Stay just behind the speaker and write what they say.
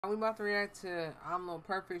We about to react to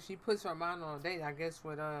imLilPerfect. She puts her mind on a date, I guess,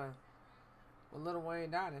 with Lil Wayne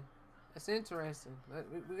daughter. That's interesting.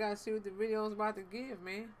 We gotta see what the video is about to give,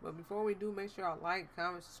 man. But before we do, make sure y'all like,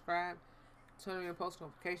 comment, subscribe, turn on your post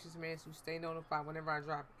notifications, man, so you stay notified whenever I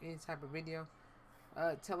drop any type of video.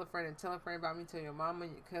 Tell a friend and tell a friend about me. Tell your mama,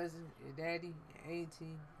 your cousin, your daddy, your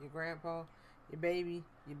auntie, your grandpa, your baby,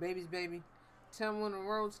 your baby's baby. Tell them on the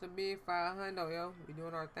road to the big 500, yo. We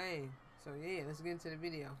doing our thing. So yeah, let's get into the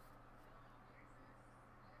video.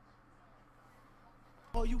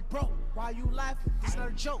 Oh, you broke? Why you laughing? It's not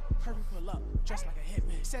a joke. Hurry, pull up, just like a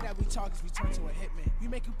hitman. Said that we talk as we turn to a hitman. We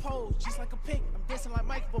make you pose just like a pig. I'm dancing like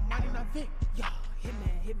Mike, but money not Vic. Yeah,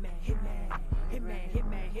 hitman, hitman, hitman, hitman,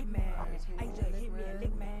 hitman, hitman. I just hit me a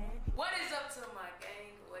lick, man. What is up to my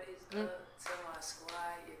gang? What is up to my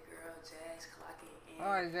squad? Your girl Jazz clocking in.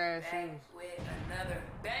 Alright, Jazz, back with another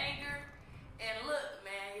banger. And look,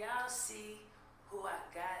 man, y'all see who I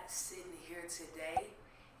got sitting here today.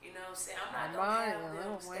 You know what I'm saying? I'm not gonna have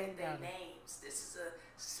them state their names. This is a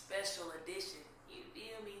special edition. You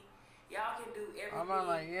feel me? Y'all can do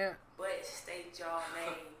everything but state y'all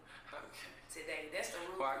name today. That's the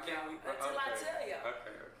rule. Why can't we? Until I tell y'all.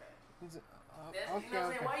 Okay. You know what I'm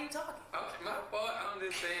saying? Why are you talking? Okay, my fault. I'm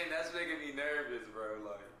just saying that's making me nervous, bro.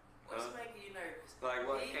 Like, what's making you nervous? Like,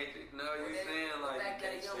 what can't you? No, you're saying like the fact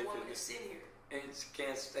that a young woman is sitting here and she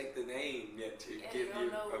can't state the name yet to give you. You don't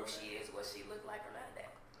know who she is, what she look like, or none of that.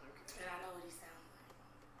 And I know what he sound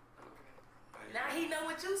like. Okay. Now he know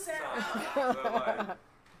what you sound like.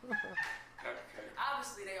 Okay.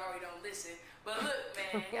 Obviously, they already don't listen. But look,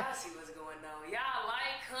 man, y'all see what's going on. Y'all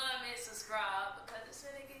like, comment, subscribe, because it's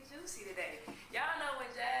finna get juicy today. Y'all know when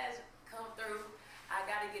Jazz come through, I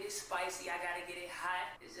gotta get it spicy. I gotta get it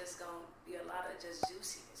hot. It's just gonna be a lot of just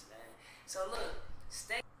juiciness, man. So look,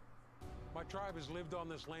 stay. My tribe has lived on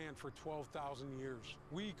this land for 12,000 years.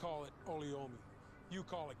 We call it Oleomi. You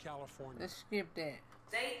call it California. Let's skip that.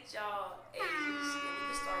 State y'all ages, and we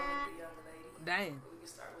can start with the young lady. Damn. We can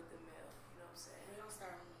start with the male. You know what I'm saying? We don't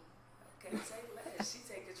start with me. Okay, say less. She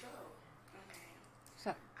take control. Okay.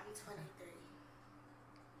 So, I'm 23.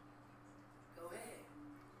 Go ahead.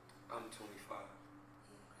 I'm 25.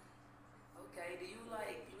 Okay, do you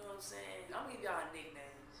like, you know what I'm saying? I'm gonna give y'all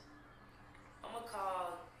nicknames. I'm gonna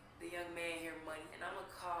call the young man here Money, and I'm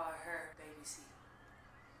gonna call her Baby C.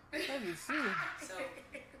 Baby C. So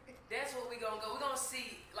that's what we gonna go. We're gonna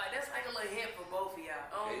see, like that's like a little hint for both of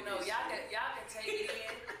y'all. I don't know. Y'all can take it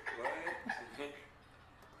in.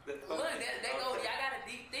 What? Look, they go. Y'all got a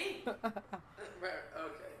deep thing.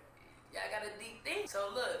 Okay. Y'all got a deep thing.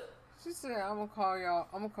 So look. She said, I'm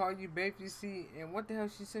gonna call you Baby C. And what the hell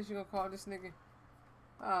she said she gonna call this nigga?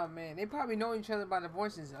 Oh man, they probably know each other by the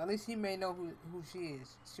voices. At least he may know who she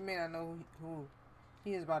is. She may not know who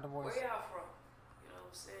he is by the voice. Where y'all from? You know what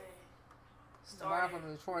I'm saying? I'm from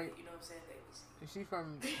Detroit. You know what I'm saying, Baby C. She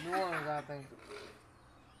from New Orleans, I think.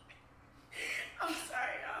 I'm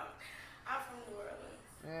sorry, y'all. I'm from New Orleans.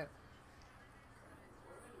 Yeah.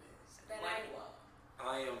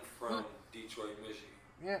 I am from Detroit, Michigan.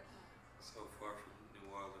 Yeah. So far from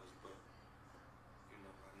New Orleans, but you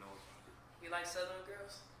know, I know about it. You like Southern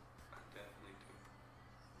girls? I definitely do.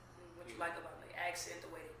 What you like about their accent,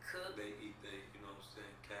 the way they cook? They eat you know what I'm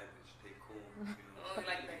saying, cabbage, they corn, you know. Oh,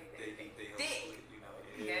 like they eat their dick. You know,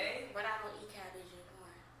 Okay. But I don't eat cabbage or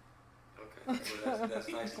corn. Okay, well that's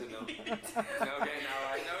nice to know. Okay, now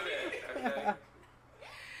I know that. Okay.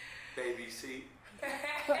 Baby C.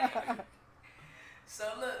 So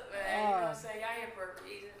look, man, you know what I'm saying? Y'all here for a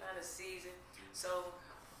reason, not a season. So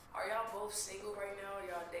are y'all both single right now? Are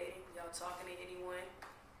y'all dating? Y'all talking to anyone?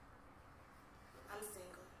 I'm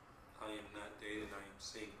single. I am not dating, I am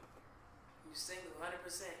single. You single, 100%?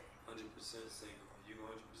 100% single. Are you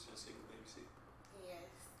 100% single, Baby C?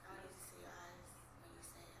 Yes. I need to see your eyes when you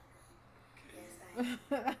say it. Okay. Yes, I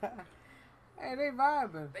am. Hey, they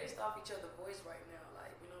vibing. Based off each other's voice right now,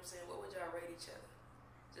 like, you know what I'm saying? What would y'all rate each other?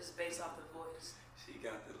 Just based off the voice. She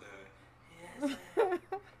got the little,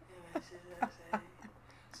 Yes,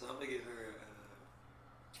 so I'm gonna give her,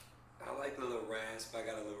 I like the little rasp. I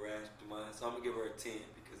got a little rasp to mine. So I'm gonna give her a 10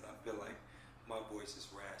 because I feel like my voice is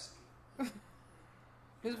raspy.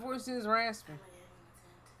 His voice is raspy. I'm gonna give him a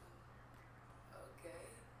 10 too.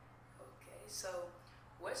 Okay. So,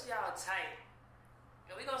 what's y'all type?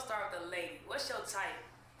 And we gonna start with the lady. What's your type?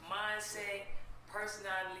 Mindset,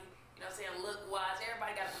 personality, you know what I'm saying, look-wise.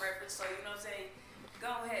 Everybody got a preference, so you know what I'm saying? Go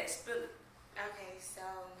ahead, spill it. Okay, so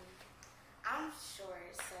I'm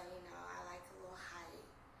short, so you know I like a little height.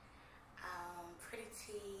 Pretty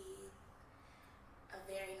teeth, a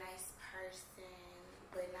very nice person,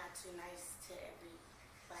 but not too nice to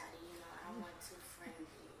everybody. You know, I want too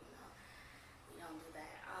friendly.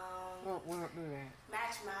 We'll do that.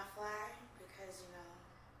 Match my fly because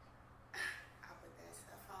I put that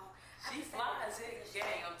stuff on. She flies it,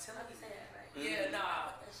 gang. I'm telling you. That, right? Yeah, nah.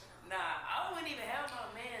 I wouldn't even have my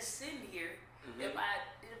man sitting here if I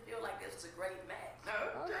didn't feel like this was a great match.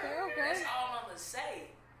 Okay. That's all I'm gonna say.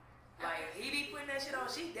 Like, he be putting that shit on.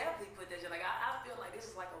 She definitely put that shit. Like, I feel like this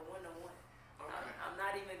is like a 1-to-1. Okay. I'm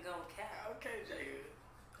not even gonna cap. Okay, Jay.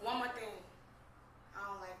 One more thing. I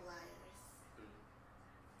don't like liars.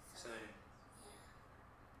 So, Same.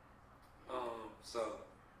 yeah. So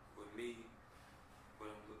with me, what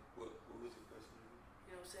was the question?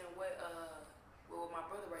 You know what I'm saying? Well, with my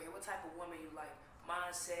brother right here, what type of woman you like?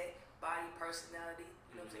 Mindset, body, personality.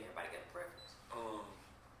 You know what I'm saying? Everybody got a preference.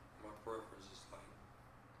 My preference is like,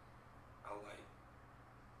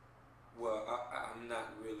 I'm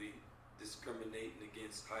not really discriminating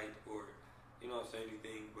against height or, you know what I'm saying,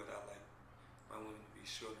 anything, but I like my women to be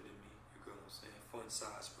shorter than me. You know what I'm saying? Fun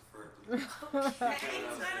size preferably. You know what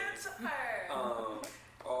I'm saying?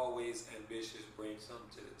 Always ambitious, bring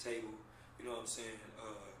something to the table. You know what I'm saying?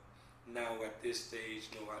 Now at this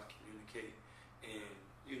stage, know how to communicate and,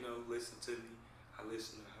 listen to me. I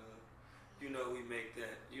listen to her. We make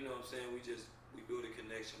that, you know what I'm saying? We build a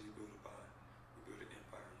connection, we build a bond, we build an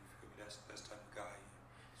empire, you feel me? That's the type of guy I am.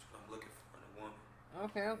 That's what I'm looking for in a woman.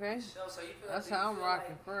 Okay. So you feel That's like, how I'm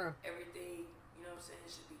rocking like for. everything, you know what I'm saying,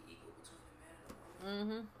 should be equal between the man and the woman?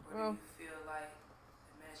 Mm-hmm. Or Well, do you feel like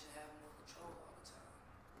the man should have more control all the time?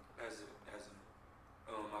 I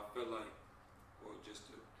feel like, well,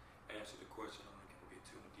 just to answer the question, I'm not gonna get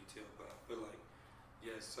too in detail, but I feel like,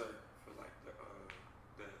 yes, sir. I feel like the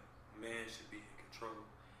man should be in control.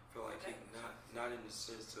 I feel like he not in the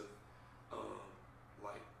sense of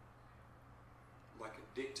like a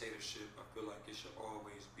dictatorship. I feel like it should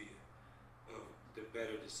always be the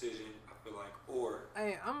better decision. I feel like, or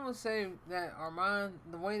hey, I'm gonna say that Armon,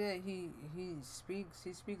 the way that he speaks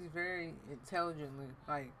very intelligently.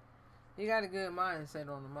 Like, he got a good mindset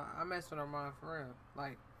on him. I mess with Armon for real.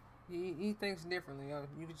 Like, he thinks differently.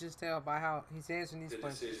 You can just tell by how he's answering these the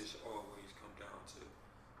questions. decision should always come down to.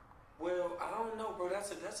 Well, I don't know, bro.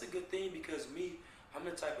 That's a good thing because I'm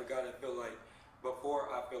the type of guy that feel like before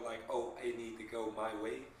I feel like, oh, it need to go my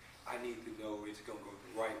way, I need to know it's gonna go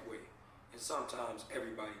the right way. And sometimes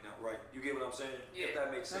everybody not right. You get what I'm saying? Yeah. If that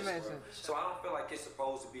makes sense, That makes bro. sense. So I don't feel like it's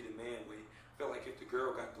supposed to be the man way. I feel like if the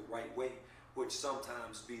girl got the right way, which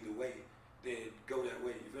sometimes be the way, then go that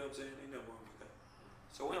way. You feel what I'm saying? Ain't nothing wrong with that.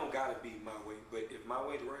 So it don't gotta be my way. But if my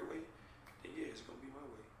way the right way, then yeah, it's gonna be my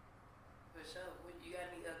way. For sure. You got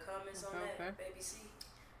any comments on Okay. that, Baby C?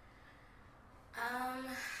 I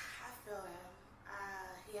feel him.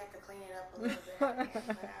 He had to clean it up a little bit. Oh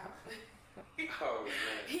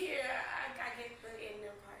man. Yeah, I get the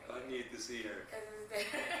ending part. I need to see her. Because it's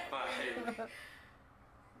My favorite.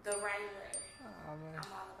 the right way. Oh man.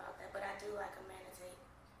 I'm all about that, but I do like a man to take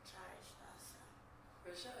charge though. So.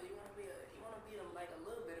 For sure. You wanna be like a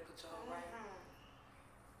little bit of control, right?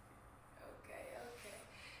 Okay.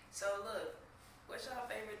 So look, what's your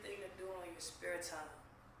favorite thing to do on your spare time?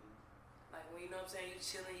 Like when you know what I'm saying, you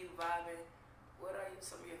chilling, you vibing. What are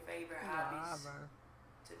some of your favorite hobbies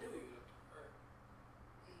to do?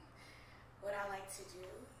 What I like to do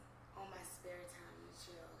on my spare time is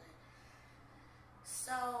chill.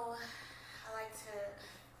 So I like to.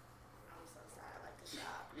 I'm so sorry. I like to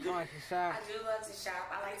shop. You like to shop? I do love to shop.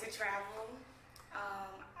 I like to travel.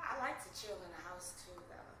 I like to chill in the house too,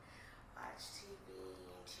 though. Watch TV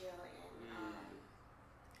and chill and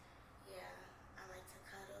yeah, I like to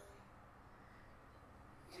cuddle.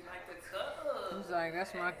 You like to cuddle? He's like,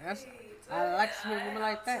 that's my. Hey, I like to meet women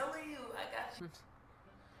like that. I'm telling you, I got you.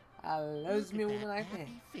 I love to meet women like that.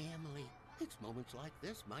 Happy family. It's moments like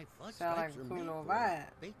this my fudge Sound like stripes a are cool made little for. vibe.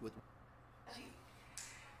 Baked with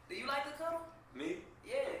Do you like to cuddle? Me?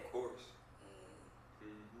 Yeah. Of course.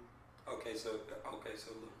 Okay, so look,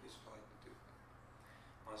 this is what I like to do.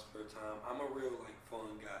 My spare time. I'm a real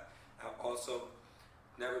fun guy. I've also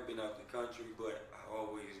never been out the country, but I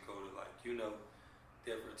always go to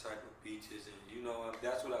different type of beaches, and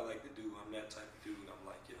that's what I like to do. I'm that type of dude. I'm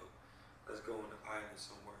like, yo, let's go on an island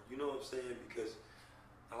somewhere. You know what I'm saying? Because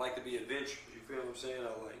I like to be adventurous. You feel what I'm saying? I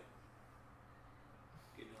like,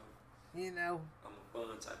 I'm a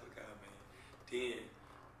fun type of guy, man.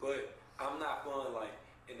 But I'm not fun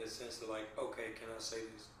in the sense of okay, can I say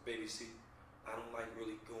this, Baby C? I don't like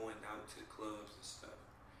really going out to the clubs and stuff.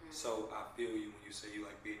 So I feel you when you say you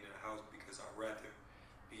like being in the house because I'd rather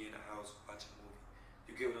be in the house watching a movie.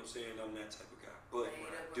 You get what I'm saying? I'm that type of guy. But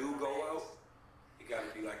when I do go out, it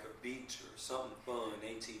gotta be like a beach or something fun,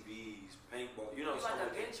 ATVs, paintball. You know, you something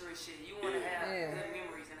like adventurous shit. You want to have good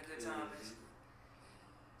memories and a good time, basically.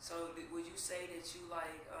 So do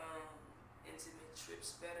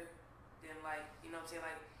relationships better than like, you know what I'm saying?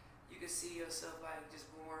 Like, you can see yourself like just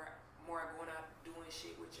more going out doing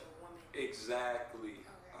shit with your woman. Exactly.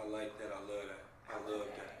 Okay. I like that. I love that. I love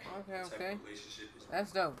that. Okay, That type okay. of relationship is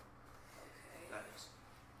That's dope. Okay. nice.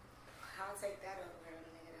 I'll take that over a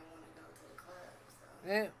nigga that want to go to the club. So.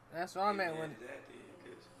 Yeah, that's where I'm at Amen with to it. that then,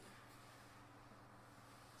 'cause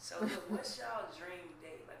So look, what's y'all dream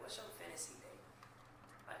date? Like, what's your fantasy date?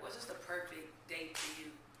 Like, what's just the perfect date for you?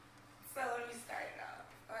 So let me start it off.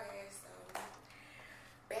 Okay, so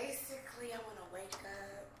basically I want to wake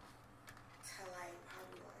up to like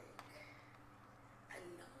probably like a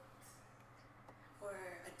note or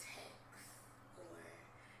a text or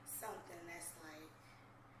something that's like,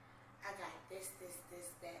 I got this,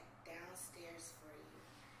 that downstairs for you.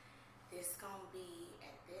 This gonna be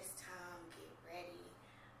at this time, get ready.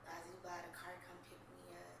 Blah, the car come pick me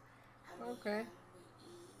up. I meet Okay. him, we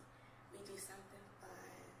eat, we do something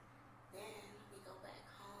fun. Then we go back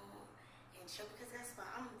home and chill because that's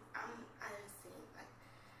fun. I done seen like,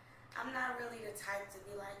 I'm not really the type to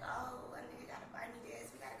be like, oh, a nigga gotta buy me this,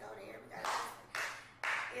 we gotta go there, we gotta do this.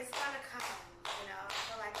 It's gonna come, you know. I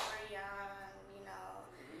feel like we're young, you know.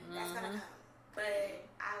 That's gonna come. But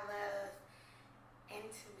I love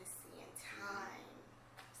intimacy and time.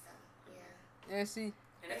 So yeah. Yeah, see,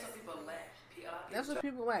 And that's what people lack. that's what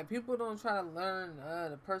people like. People don't try to learn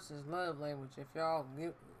the person's love language. If y'all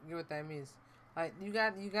get what that means, like you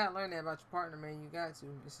got to learn that about your partner, man. You got to.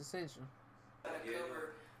 It's essential. Gotta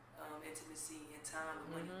cover intimacy and time and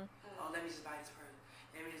money. Oh, let me just buy this person.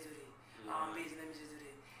 Let me just do this. Oh, I'm busy. Let me just do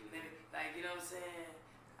this. Let me, like, you know what I'm saying?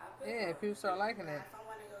 I feel Yeah, like people start liking that. If I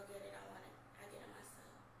want to go get it, I get it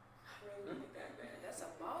myself. I really want it that bad. that's a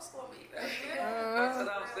boss for me. that's what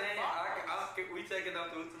I'm saying. We taking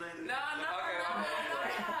up to tonight. No. I'm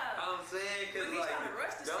saying because We like trying to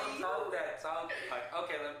rush to don't see talk you. that talk like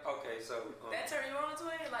okay so That turn you on to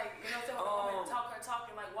it? Like, you know what I'm saying? Talk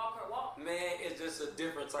and like walk her walk. man, it's just a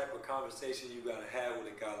different type of conversation you gotta have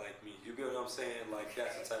with a guy like me. You get what I'm saying? Like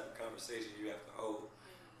that's the type of conversation you have to hold.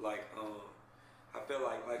 Like I feel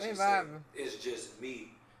like They she said, vibing. it's just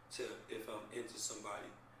me to if I'm into somebody.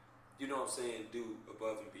 You know what I'm saying? Do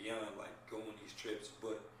above and beyond, like go on these trips,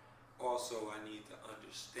 but also I need to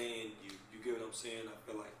understand you. You get what I'm saying? I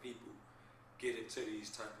feel like people get into these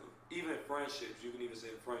type of even friendships. You can even say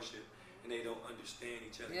friendship, and they don't understand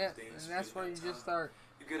each other. Yeah, They ain't and that's spend where that you just time.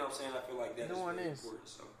 start You get what I'm saying? I feel like that is doing very this. important.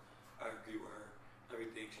 So I agree with her.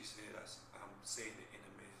 Everything she said, I'm saying it in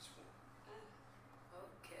a man's form.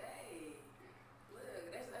 Okay. Look,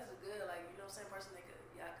 that's a good, like, you know what I'm saying, person that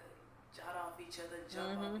y'all could jot off each other,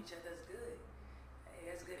 jump off each other. That's good. Hey,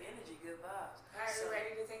 that's good energy, good vibes. All right, we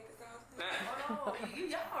ready to take this off? Hold on,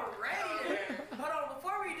 y'all ready? Hold on,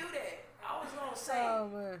 before we do that, I was gonna say,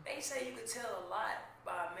 they say you could tell a lot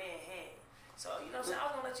by a man's hand. So, you know what I'm saying, I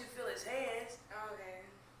was gonna let you feel his hands, Okay.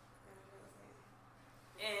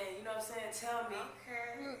 and you know what I'm saying, tell me.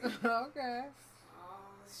 Okay. okay.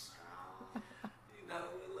 Oh, strong. You know,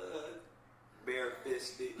 a little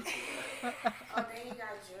bare-fisted. Oh, then you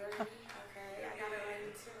got jewelry. Okay, I got a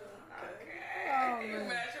ring too. Okay. Oh, You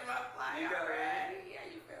man. matching my fly You got a ring? already. Yeah,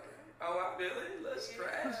 you feel it. Oh, I feel it. Let's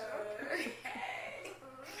scratch. Okay.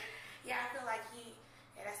 Yeah, I feel like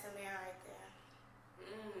that's a man right there.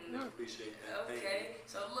 I appreciate that. Thank Okay,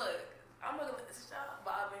 so look, I'm gonna let y'all,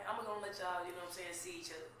 Bobby, I'm gonna let y'all, you know what I'm saying, see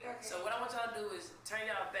each other. Okay. So what I want y'all to do is turn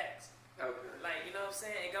y'all backs. you. Okay. Like, you know what I'm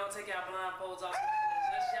saying? And go take y'all blindfolds off.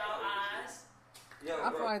 Just y'all eyes. Yo,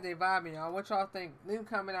 I feel bro. like they vibing, y'all. What y'all think? Leave a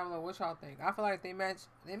comment down below. What y'all think? I feel like they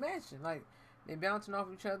matching. Like they bouncing off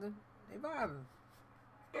each other. They vibing.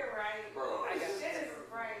 You're right. Bro, I got Shit is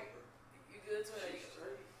right. You good to it?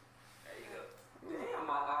 There you go. Damn,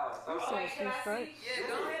 my eyes. You Oh, said wait, she's can I straight. see? Yeah,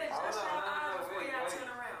 go ahead and adjust Oh, no, y'all no, eyes no, before wait, y'all wait. turn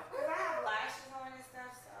around. Cause I have lashes on and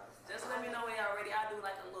stuff, so. Just let me know when y'all ready. I'll do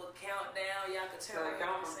like a little countdown. Y'all can turn Tell around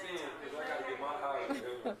count at the from same 10, time. because I gotta get my eyes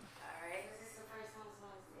together. Alright. This is the first time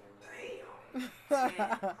someone's there. Damn.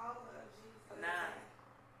 10, Oh, Jesus. 9,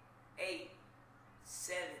 8,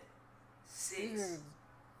 7, 6, Mm.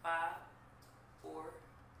 5, 4,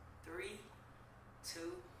 3,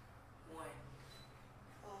 2, 1.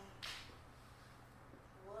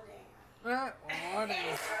 Well, damn. Oh,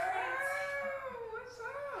 damn. What's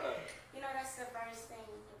up? You know, that's the first thing.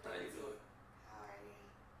 How you doing? How are you?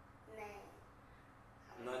 Name.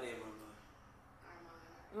 My name Armon.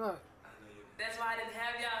 Armon. Look, I know you. That's why I didn't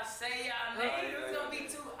have y'all say y'all name. It's gonna be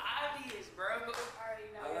too obvious, bro.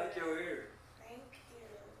 Already know. I like your hair. Thank you.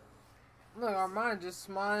 look, Armon just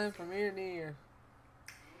smiling from ear to ear.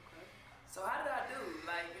 So how did I do?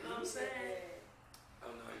 Like, you know what I'm saying? Oh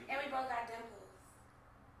no, you. And we both got dimples.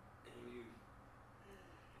 And you.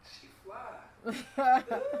 She fly. She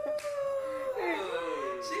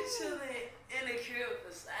chilling in the crib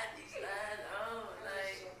beside these lines on,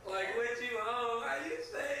 like what you on? How you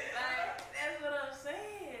saying? like that's what I'm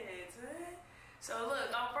saying, man. So look,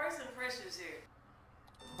 our first impressions here.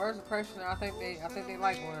 First impression, I think they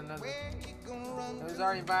like one another. It was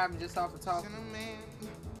already vibing just off the talk.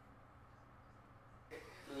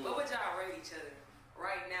 What would y'all rate each other?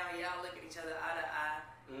 Right now, y'all look at each other eye to eye.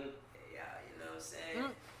 Yeah, you know what I'm saying?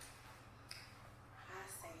 I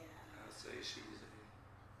say she's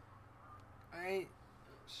a. Alright.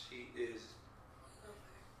 She is.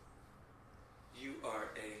 You are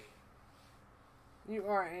a. You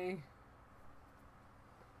are a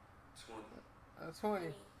 20.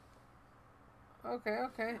 20.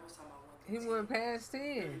 Okay. He went past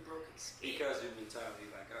 10. Because your mentality,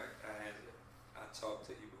 like I talked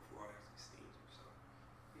to you before I actually seen you, so.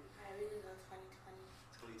 I really love 2020.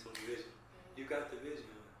 2020 vision. You got the vision.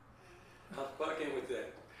 I'm fucking with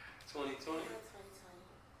that. 2020.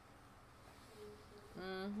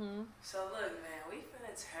 So look, man, we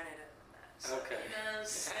finna turn it up a notch. Okay. You know what I'm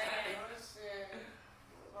saying?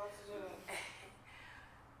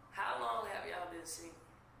 How long have y'all been single?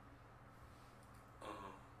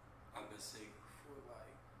 I've been single for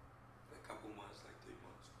like a couple months, like 3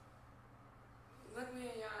 months. Look me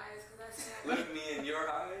in your eyes, cause I said. Look me in your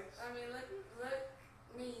eyes. I mean, look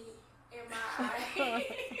me in my eyes.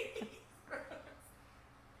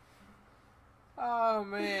 Oh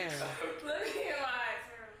man. Look me in my eyes.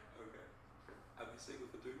 Okay. I've been single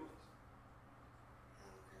for 3 months.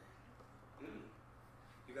 Okay.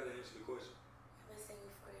 You gotta answer the question. I've been single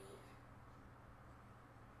for a year.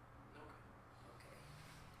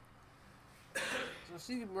 So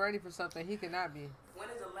she's ready for something he cannot be. When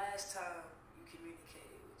is the last time you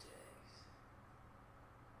communicated with your ex?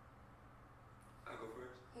 I'll go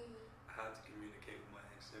first. I have to communicate with my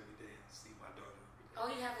ex every day and see my daughter every day. Oh,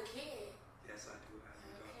 you have a kid? Yes, I do. I have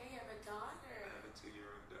a daughter. Okay, you have a daughter. I have a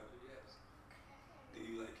 2-year-old daughter, yes. Do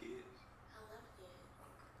you like kids? I love kids.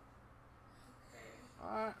 Okay.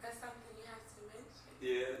 Alright. That's something you have to mention.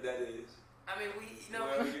 Yeah, that is. I mean, we, you know.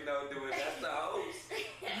 Well, you know, that's the host.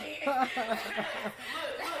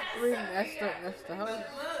 That's the host.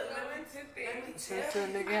 Look, let me tell Since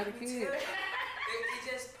the nigga had a kid. It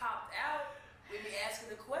just popped out with me asking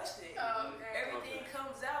the question. Oh, okay. Everything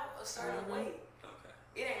comes out a certain way. Okay.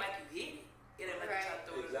 It ain't like you hit it. It ain't like you try to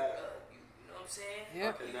throw it up. You know what I'm saying?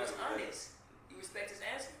 Yep. You was honest. You respect his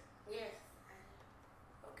answer. Yes.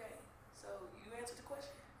 Okay. So you answered the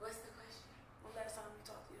question. What's the question? When last time you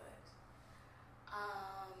talked to your ex?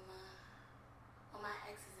 Well, my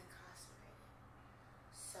ex is incarcerated,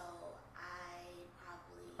 so I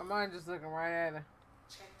probably Armon just looking right at her.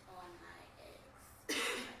 checked on my ex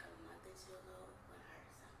like a month or two ago when I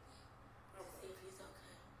heard something to see if he's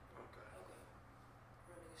okay. Okay.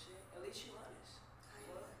 Real nigga shit. At least you honest. I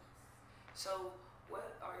am honest. So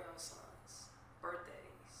what are y'all sons'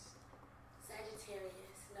 birthdays?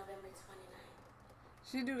 Sagittarius, November 29th.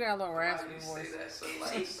 She do got a little raspy voice. Say that so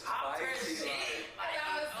like spicy.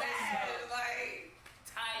 Like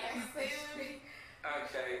tight.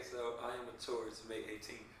 Okay, so I am a Taurus, May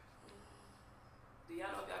 18th. Do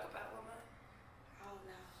y'all know if y'all can battle or not? I don't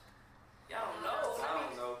know. Y'all don't know. I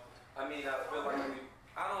don't know. I mean, I feel like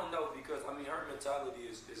I don't know because I mean her mentality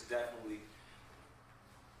is definitely.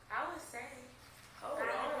 I would say. Hold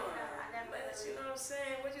I on. never You know what I'm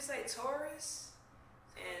saying? What'd you say? Taurus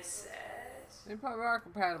and Sag. They probably are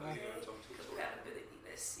compatible. Compatibility.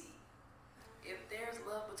 Let's see. If there's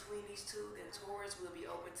love between these two, then Taurus will be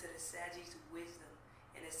open to the Sagittarius wisdom,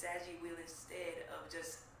 and the Sagittarius will, instead of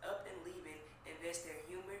just up and leaving, invest their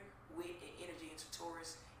humor, wit, and energy into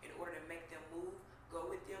Taurus in order to make them move, go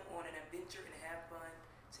with them on an adventure, and have fun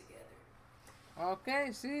together.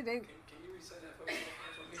 Okay, see, Can you reset that for me?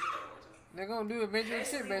 they're gonna do adventurous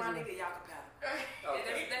shit, Basically, my basically. nigga, y'all compatible.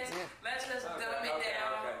 Okay. Let's just dumb it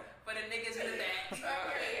down for the niggas in the back.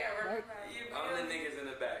 I'm the niggas in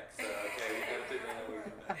the back, so okay, we got to that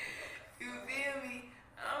way. You feel me?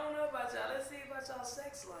 I don't know about y'all. Let's see about y'all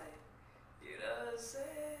sex life. You know what I'm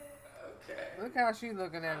saying? Okay. Look how she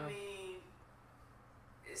looking at I him. mean,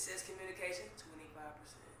 it says communication 25%,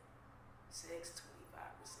 sex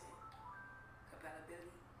 25%,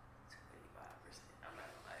 compatibility 25%. I'm not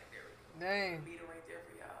gonna lie, there we go. Dang. Meter right there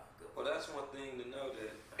for y'all. Good. Well, that's one thing to know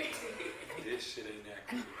that this shit ain't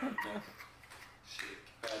accurate about nothing. Shit,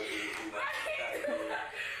 compatibility, like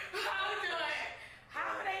compatibility.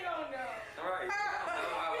 How are they gonna know? All right, I don't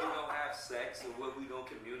know how we gonna have sex and what we gonna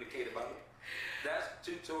communicate about. That's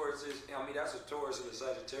two Tauruses. I mean, that's a Taurus and a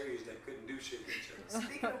Sagittarius that couldn't do shit with each other.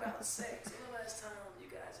 Speaking about sex, when the last time you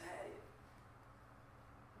guys had it?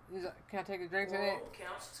 Can I take a drink to that?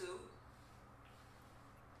 Counts too.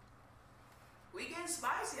 We getting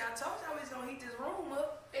spicy. I told y'all we was gonna heat this room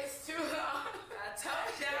up. It's too long. I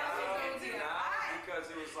told y'all we was gonna get hot.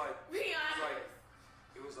 Because it was like, Be honest.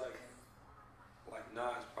 it was like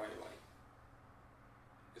nah, it's probably like,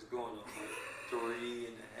 it's going on like 3.5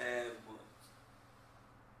 months.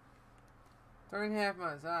 3.5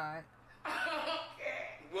 months, alright.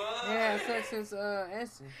 Okay. What? Yeah, sex since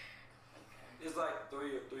Essie. It's like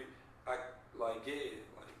 3 or 3.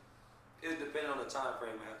 It depends on the time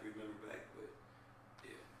frame. I have to remember back, but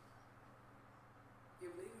yeah. You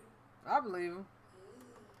believe it? I believe him.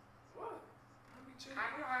 What? I be chilling. I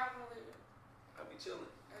know I believe it. I be chilling.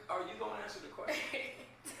 Are you gonna answer the question?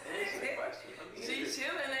 Answer the question. I mean, She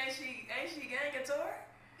chilling, ain't she? Ain't she ganging to her?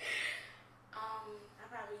 I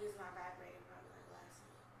probably used my vibrator probably like last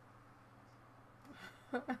week.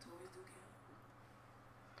 Toys do count.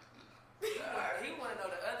 He want to know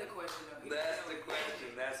the other question though. That's the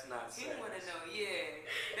question. That's not He sex. want to know, yeah.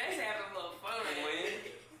 That's having a little fun.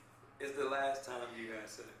 When is the last time you had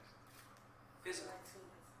sex? Physical. Like 2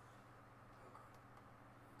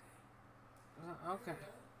 months. Okay.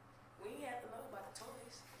 We ain't have to know about the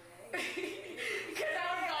toys. But hey. Because I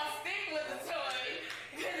was gonna stick with the toy.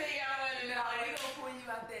 Because then y'all want to know. No, we gonna pull you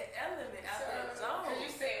out that element, out that zone. Because you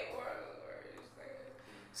said or you said.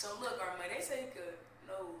 So look, Armon, they say you could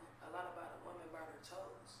know a lot about a woman by her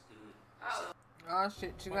toes. Oh. Oh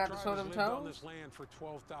shit, she My got to tribe show has them lived on toes? this land for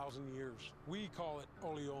 12,000 years. We call it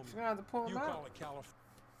Oleomi. She got to pull You them call out. it California.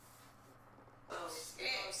 So, you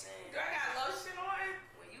know what I'm saying? Do I got lotion on?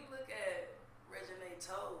 When you look at Reginae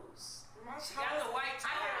toes, My she got the white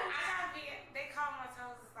toes. They call my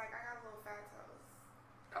toes, it's like I got little fat toes.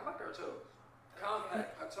 I like her toes.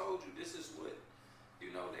 Compact. I told you this is what,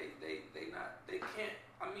 you know, they can't.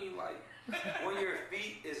 I mean, like when your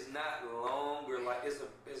feet is not long or like it's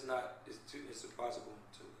impossible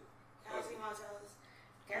to. Y'all see my toes?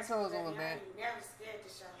 My toes on the back. You never scared to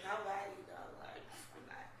show nobody though. Like I'm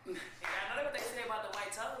not. I know what they say about the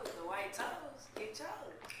white toes. The white toes get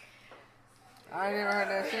chose. I ain't never heard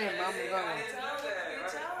that saying, but I'm White going. toes get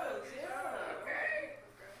chose. Yeah. Okay.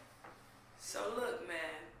 So look,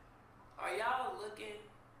 man, are y'all looking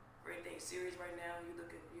for anything serious right now? You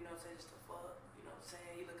looking, you know what I'm saying, just to fuck? You know what I'm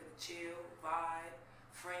saying? You looking to chill, vibe,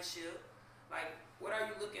 friendship? Like, what are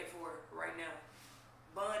you looking for right now?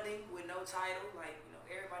 Bonding with no title, like, you know,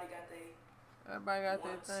 everybody got their Everybody got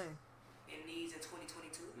their wants thing. and needs in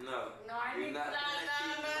 2022. No. No, I You're need not finna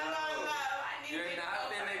keep. no. I need You're you to not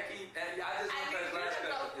go finna first. keep that. I just I want need that you last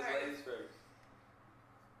to go question. It's first. ladies first.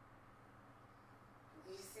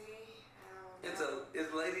 You see?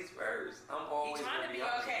 It's ladies first. I'm always He trying gonna to be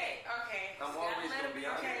be honest. Okay. I'm Gotta always let gonna him be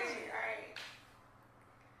be honest. okay. Alright.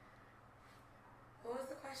 What was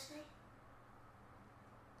the question?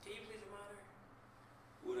 Can you please remind her?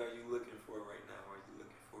 What are you looking for right now? Are you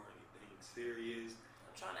looking for anything serious?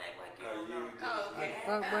 I'm trying to act like you Are don't you know. just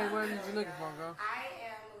Oh, okay. What is you looking for, girl? I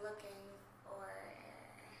am looking for.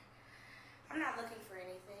 I'm not looking for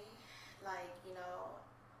anything. Like, you know,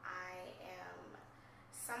 I am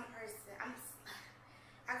some person.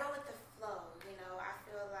 I go with the flow. You know, I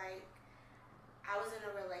feel like I was in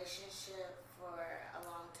a relationship for a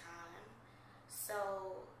long time.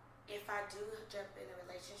 So if I do jump in a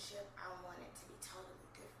relationship, I want it to be totally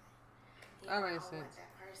different. You That know, makes I want sense.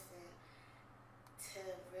 that person to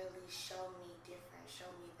really show me different, show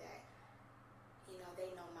me that, you know,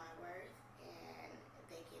 they know my worth and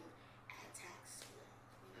they can add tax to it.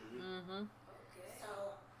 You know? Mm-hmm. Okay.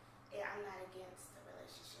 So yeah, I'm not against the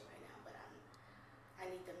relationship right now, but I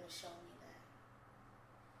need them to show me that.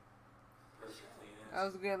 Perfectly answered. That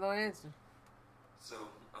was a good little answer. So,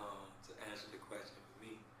 to answer the question for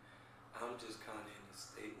me, I'm just kind of in a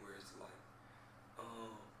state where it's like,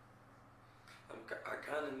 I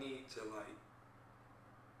kind of need to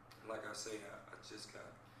like I say, I just got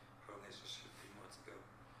a relationship 3 months ago.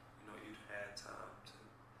 You know, you'd had time to,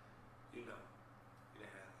 you know, you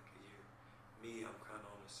done had like a year. Me, I'm kind of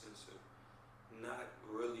on the sense of not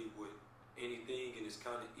really with anything, and it's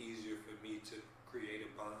kind of easier for me to create a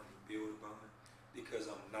bond and build a bond because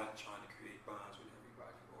I'm not trying to create bonds with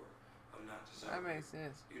everybody, or I'm not just. That makes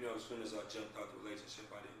sense. You know, as soon as I jumped out the relationship,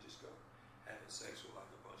 I didn't just go having sex with like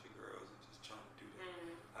a bunch of girls and just trying to do that.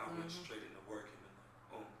 I went straight into working and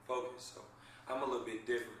on focus, so I'm a little bit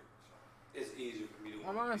different. So it's easier for me to.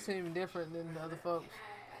 My mom seems different than the other folks. Can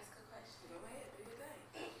I ask a question? Go ahead, do your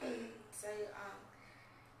thing. So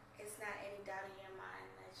it's not any doubt in your mind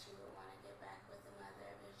that you would want to get back with the mother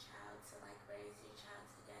of your child to like raise your child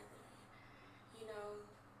together, you know?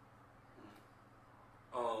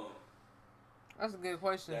 That's a good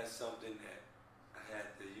question. That's something that I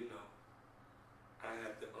had to,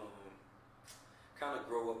 kind of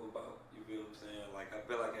grow up about. You feel what I'm saying? Like, I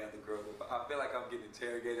feel like I have to grow up. I feel like I'm getting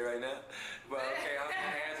interrogated right now. But okay, I'm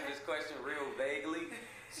gonna answer this question real vaguely.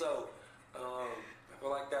 So, I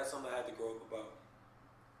feel like that's something I had to grow up about.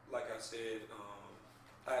 Like I said,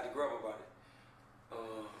 I had to grow up about it.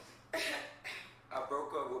 I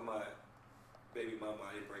broke up with my baby mama.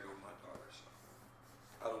 I didn't break up with my daughter, so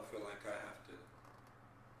I don't feel like I have to,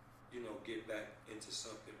 get back into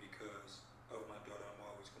something because of my daughter. I'm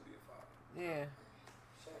always gonna be a father. Yeah.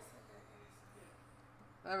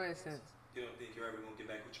 That makes sense. You don't think you're ever gonna get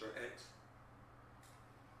back with your ex?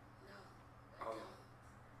 No. Oh.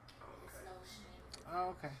 Oh, Okay. no shame.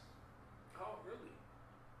 Oh, okay. Oh, really?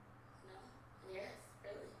 No. Yes,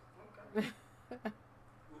 really. Okay.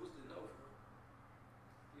 What was the no for?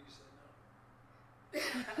 You said no.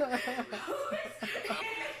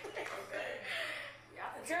 Okay.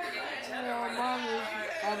 Y'all can tell each other right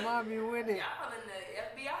My mommy with it. Y'all in the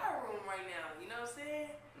FBI room right now. You know what I'm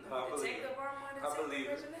saying? No, I believe it. Armon, I believe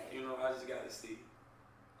it. Reginae. I just gotta see.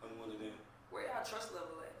 I'm one of them. Where y'all trust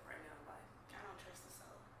level at right now? Like, I don't trust the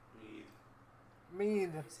soul. Me either. Me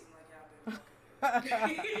either. you seem like y'all been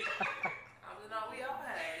fucking. We all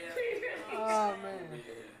have. Yeah. Oh, man.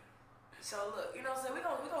 Yeah. So look, you know what I'm saying?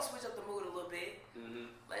 We're gonna switch up the mood a little bit. Mm-hmm.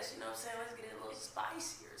 Let's get it a little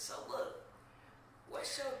spicier. So look,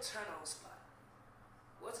 what's your turn on spot?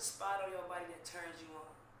 What's a spot on your body that turns you on?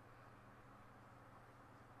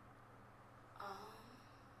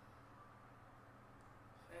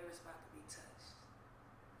 Favorite spot to be touched,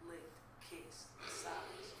 licked, kissed,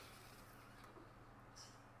 massaged.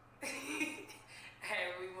 Hey,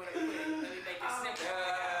 we want to quit. Let me make it simple.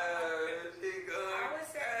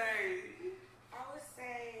 I would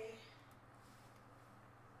say,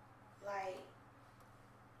 like,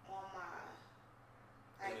 on my,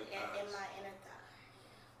 like, in my inner thigh.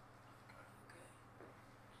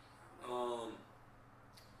 I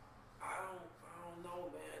don't know,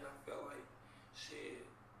 man. I feel like, shit,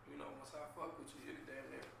 once I fuck with you, you're damn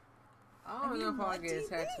near. I don't know if I'll get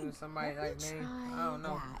attached to somebody like name. I don't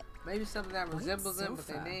know. Maybe something that resembles them, but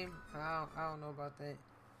their name, I don't know about that.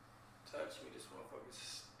 Touch me, this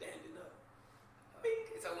motherfucker's standing up.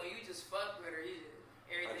 So when you just fuck with her, you just,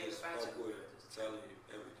 everything I just about fuck you. with her, telling you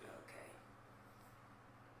everything. Okay.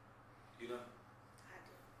 I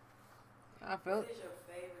do. I feel What is your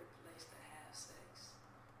favorite place to have sex?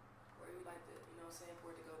 Where you like to,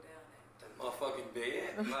 for it to go down at? The motherfucking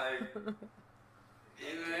bed, like,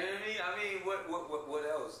 you know what I mean? I mean, what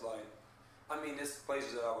else? Like, there's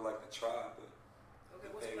places that I would like to try, but. Okay,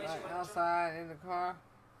 what's the place you like want to try? outside in the car.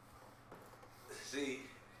 See,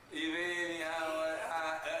 you feel me?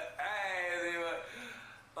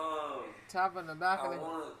 Top of the I balcony.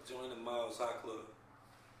 want to join the Miles High Club.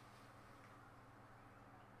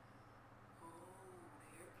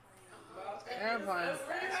 Airplane.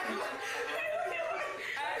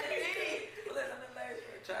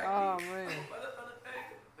 Oh, man.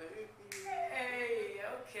 Hey,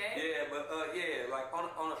 okay. Yeah, but like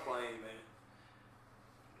on a plane, man.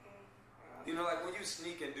 Like when you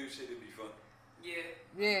sneak and do shit, it'd be fun. Yeah.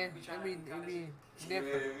 Yeah, We it'd tryna be different. Yeah,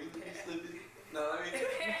 we slipping. No, I mean.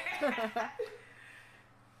 I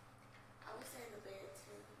would say the bed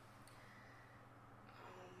too.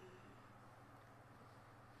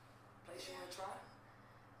 Place you want to try?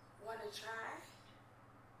 Want to try?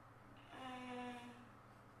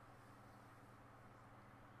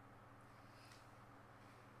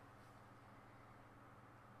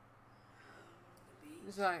 The beach.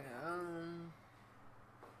 It's like, I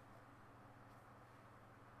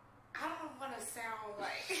don't want to sound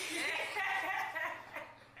like.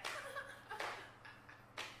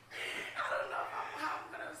 I don't know how I'm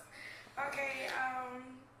gonna. Okay, I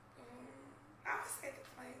would say the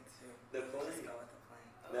plane too. The plane? Just go with the plane.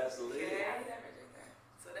 That's lit. Yeah, I never did that.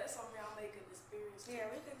 So that's something y'all make an experience. Yeah,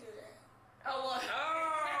 we can do that. Oh, what? Oh,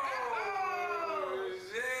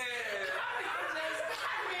 shit.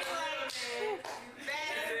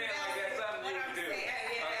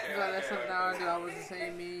 that's something I do. I was the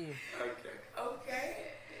same me.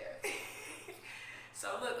 Okay. So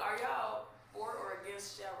look, are y'all for or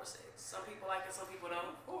against shower sex? Some people like it, some people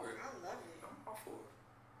don't. For it. I love it. I'm all for it.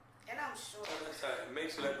 And I'm sure. That's right. Make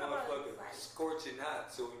sure that motherfucker scorching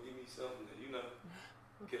hot so it give me something to,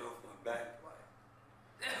 get off my back. Like.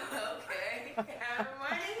 Okay. Have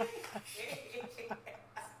money?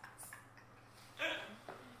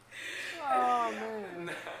 Oh, man.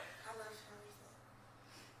 I love shower sex.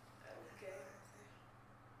 Okay.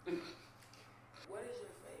 What is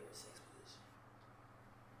your favorite sex position?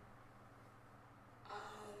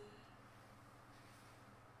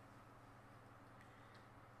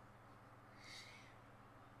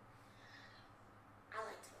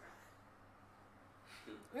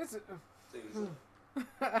 It's Things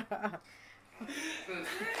up.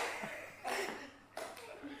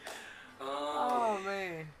 oh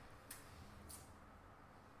man.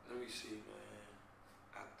 Let me see, man.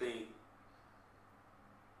 I think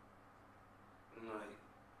like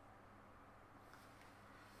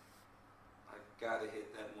I gotta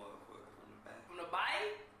hit that motherfucker from the back. From the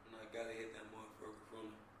bite? And I gotta hit that motherfucker from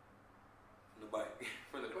the bite.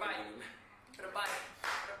 From the bite. From the bite. From the bite.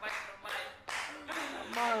 From the bite.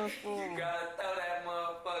 You gotta throw that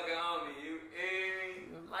motherfucker on me. You hear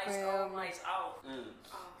me? Lights on, lights off.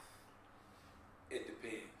 Off. It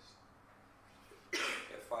depends.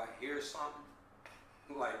 If I hear something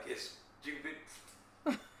like it's stupid,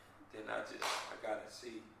 then I gotta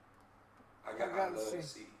see. I love to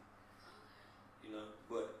see. You know,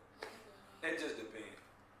 but it just depends.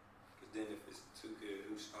 Cause then if it's too good,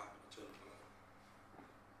 who's stopping the children?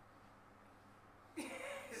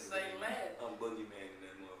 It's like lad. I'm boogeyman in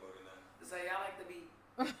that motherfucker now. It's like I like to be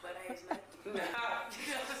butt ass naked.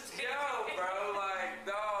 Yo, bro, like,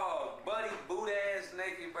 dog, buddy, boot ass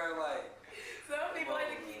naked, bro, like. Some people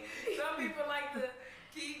like to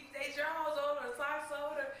keep their drawers on or socks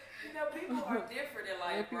on or, you know, people are different in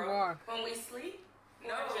life, bro. When we sleep?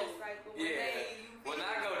 No. Or just like when When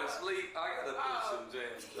I go to sleep, I gotta put some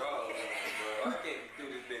damn drawers on, bro. I can't do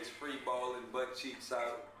this bitch free balling, butt cheeks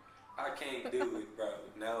out. I can't do it, bro.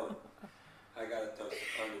 No. I gotta throw some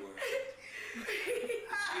underwear.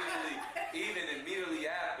 Even immediately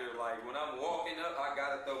after, like when I'm walking up, I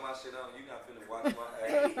gotta throw my shit on. You not finna watch my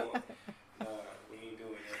ass go. Nah, we ain't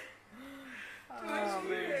doing that. Oh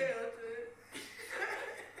man.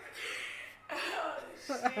 Oh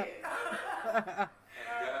shit. I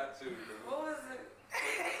got to, bro. What was it?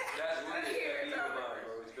 That's what it's pet peeve of mine,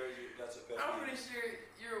 bro. It's very, that's a pet I'm peeve. pretty sure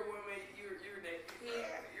you're a woman. You're naked.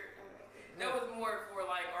 Yeah. That was more for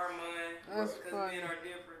like Armon That's because funny. men are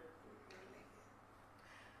different.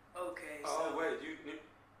 Okay. So. Oh wait, you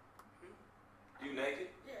naked?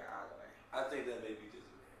 Yeah, all the way. I think that may be just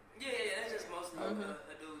a man. Yeah, that's just mostly a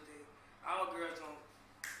dude thing. All girls on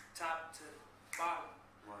top to bottom.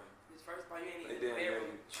 Right. This first part, you ain't They even damn there.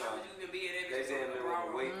 near How would you even be in there? They damn near want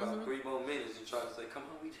to wait about 3 more minutes and try to say, come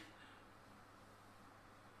on, we.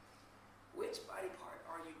 Which body part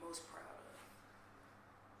are you most proud of?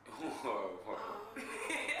 Whoa, whoa. Which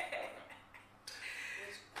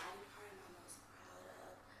body part am I most proud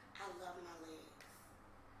of? I love my legs.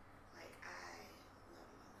 Like, I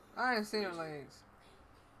love my legs. I ain't seen her legs.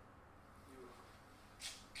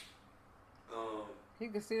 He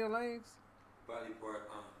can see her legs? Body part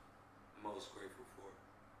I'm most grateful for.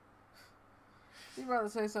 You about to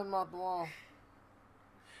say something off the wall.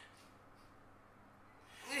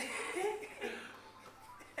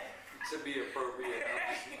 To be appropriate,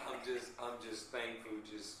 I'm just thankful.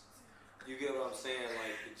 Just, you get what I'm saying?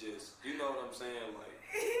 Like, it just, you know what I'm saying? Like,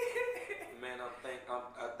 man, I thank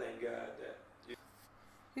God that.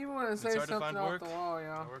 He wanted to say something off the wall,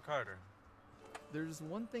 y'all. Work harder. There's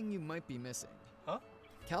one thing you might be missing. Huh?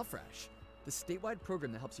 CalFresh, the statewide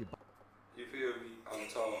program that helps you. You feel me? I'm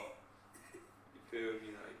tall. You feel me?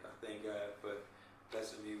 Like, I thank God for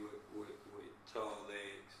blessing me with tall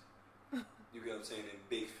legs. You get what I'm saying? And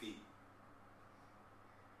big feet.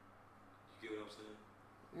 You get what I'm saying?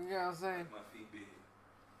 You get what I'm saying? My feet big.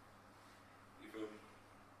 You feel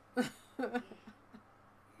me?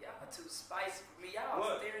 Y'all too spicy for me.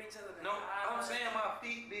 Y'all staring each other in the No, eye. I'm saying my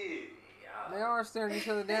feet big. They are staring each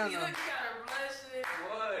other down You though. look kind of blushing.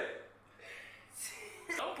 What?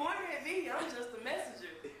 Don't point at me. I'm just a messenger.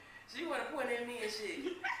 She want to point at me and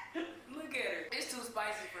shit. Look at her. It's too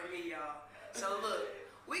spicy for me, y'all. So look,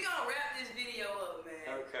 we gonna wrap this video up,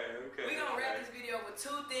 man. Okay. We gonna wrap this video with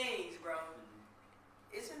 2 things, bro.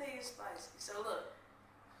 It's a nigga spicy. So look,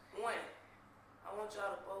 1, I want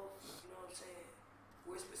y'all to both, you know what I'm saying,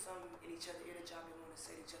 whisper something in each other's ear that y'all been wanting to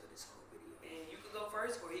say to each other this whole video. And you could go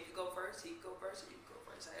first, or he could go first, he could go first, or you could go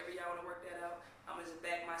first. However y'all want to work that out. I'm gonna just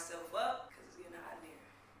back myself up, because it's getting hot in here.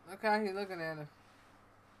 Look how he looking at her.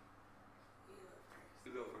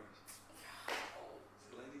 You go first.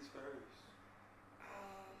 Ladies first.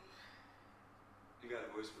 You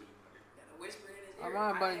gotta whisper in my ear. Gotta whisper in his ear.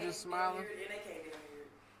 Armon buddy I just can't smiling. hear it, and they can't hear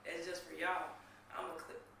it. That's just for y'all. I'm gonna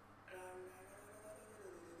clip.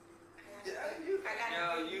 I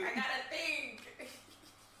gotta think.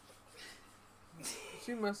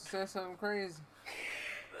 She must have said something crazy.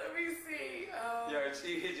 Let me see. Yo,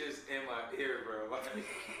 she just in my ear, bro. Like, I'm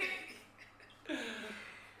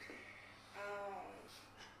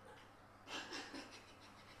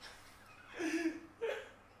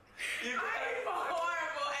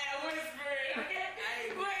horrible at whispering. Okay.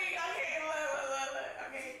 Wait. Okay. Look.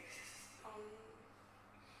 Okay.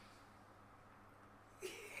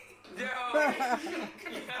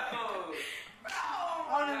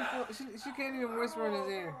 She can't even whisper in his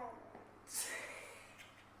ear.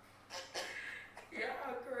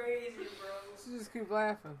 Y'all crazy, bro. She just keep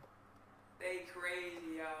laughing. They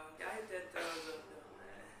crazy, y'all. Y'all hit that thumbs up, though,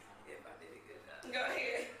 man. If I did a good job. Go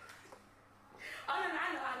ahead. Oh, no,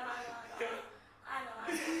 I know.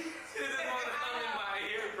 She just want to come in my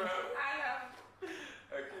ear, bro. I know.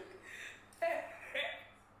 Okay.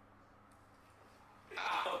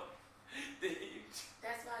 Ow. Did you?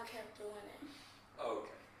 That's why I kept doing it.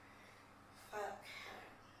 Okay. Fuck.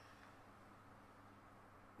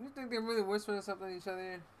 You think they're really whispering something to each other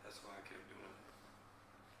in? That's why I kept doing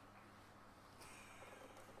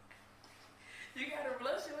it. You got her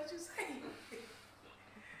blushing, what you say?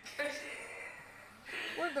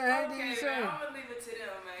 What the heck did Okay, you say? man, I'm gonna leave it to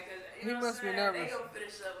them, man, because He must be nervous. They gonna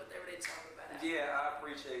finish up whatever they talk about. Yeah, I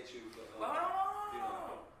appreciate you, but Well, hold on. you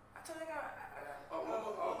know. I told you I got.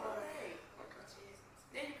 Okay.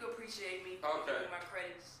 Then you can appreciate me. Okay. Give me my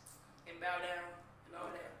credits and bow down and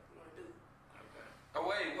all that you want to do. Okay. Oh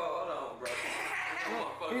wait, well, hold on, bro.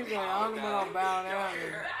 He's like, I'm gonna bow down. I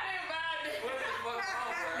didn't bow down. What the fuck's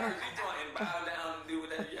wrong, bro? I heard you talking bow down and do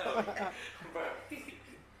whatever you bro.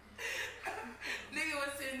 Nigga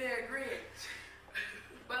was sitting there agreeing.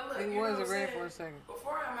 But look, He you was know what I'm agreeing saying? for a second.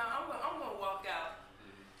 Before I'm out, I'm gonna walk out.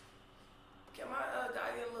 Can my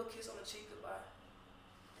guy get a little kiss on the cheek goodbye?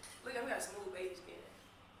 Look, I got smooth baby skin.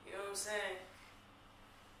 You know what I'm saying?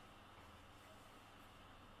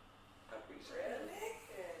 I appreciate it.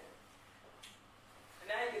 And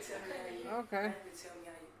now you can tell me how you. Okay. Now you can tell me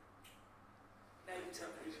how you. Now you can tell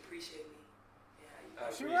me how you appreciate me. And how you.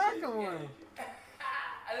 I She appreciate rocking you. with him.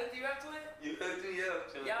 I looked you up to it. You hooked me up,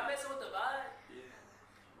 John. Y'all messing with the vibe? Yeah.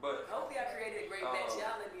 But Hopefully I created a great match.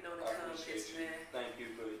 Y'all let me know in the I comments, appreciate you. man. Thank you,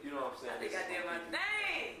 but you know what I'm saying? I think I did my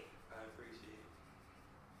thing. I appreciate it.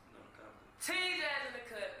 No compliment. T-Jazz in the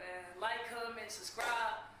cut, man. Like, comment,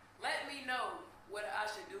 subscribe. Let me know what I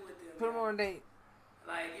should do with them. Put him man. on a date.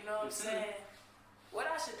 Like, you know what I'm saying? What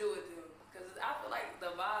I should do with them. Because I feel like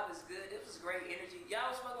the vibe is good. This was great energy. Y'all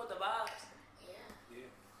was fucking with the vibes? Yeah. Yeah.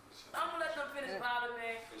 I'm going to let them finish vibing,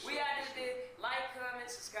 man. We out this day. Like, comment,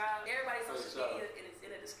 subscribe. Everybody's social media and it's in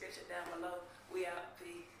the description down below. We out.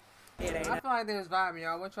 Peace. I feel like there's vibing,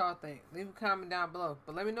 y'all. What y'all think? Leave a comment down below.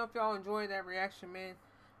 But let me know if y'all enjoyed that reaction, man.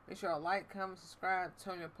 Make sure y'all like, comment, subscribe,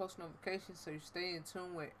 turn your post notifications so you stay in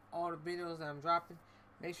tune with all the videos that I'm dropping.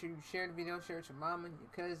 Make sure you share the video, share it with your mama, your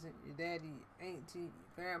cousin, your daddy, your auntie, your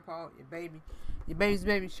grandpa, your baby. Your baby's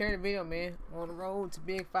baby. Share the video, man. We're on the road to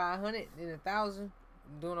big 500, then 1,000.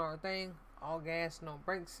 Doing our thing. All gas, no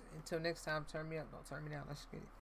brakes. Until next time, turn me up. Don't turn me down. Let's get it.